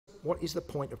what is the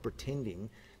point of pretending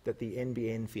that the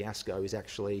NBN fiasco is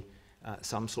actually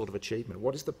some sort of achievement?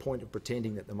 What is the point of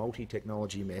pretending that the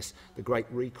multi-technology mess, the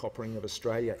great recoppering of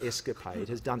Australia escapade,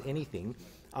 has done anything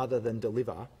other than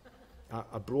deliver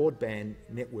a broadband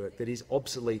network that is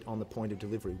obsolete on the point of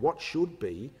delivery? What should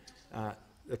be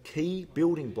the key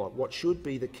building block? What should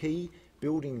be the key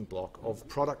building block of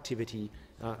productivity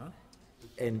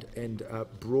and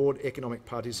broad economic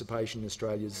participation in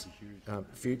Australia's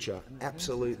future?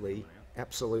 Absolutely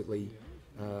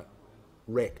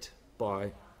wrecked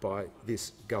by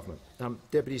this government.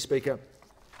 Deputy Speaker,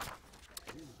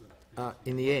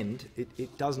 in the end,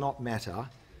 it does not matter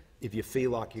if you feel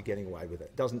like you're getting away with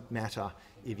it. It doesn't matter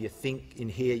if you think in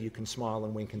here you can smile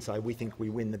and wink and say, we think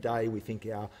we win the day, we think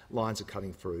our lines are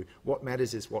cutting through. What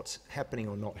matters is what's happening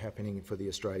or not happening for the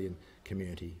Australian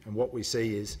community. And what we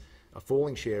see is a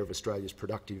falling share of Australia's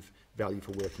productive value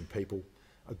for working people,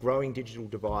 a growing digital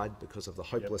divide because of the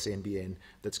hopeless NBN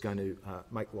that's going to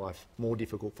make life more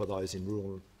difficult for those in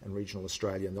rural and regional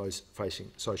Australia and those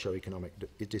facing socio-economic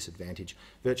disadvantage,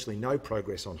 virtually no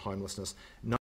progress on homelessness, no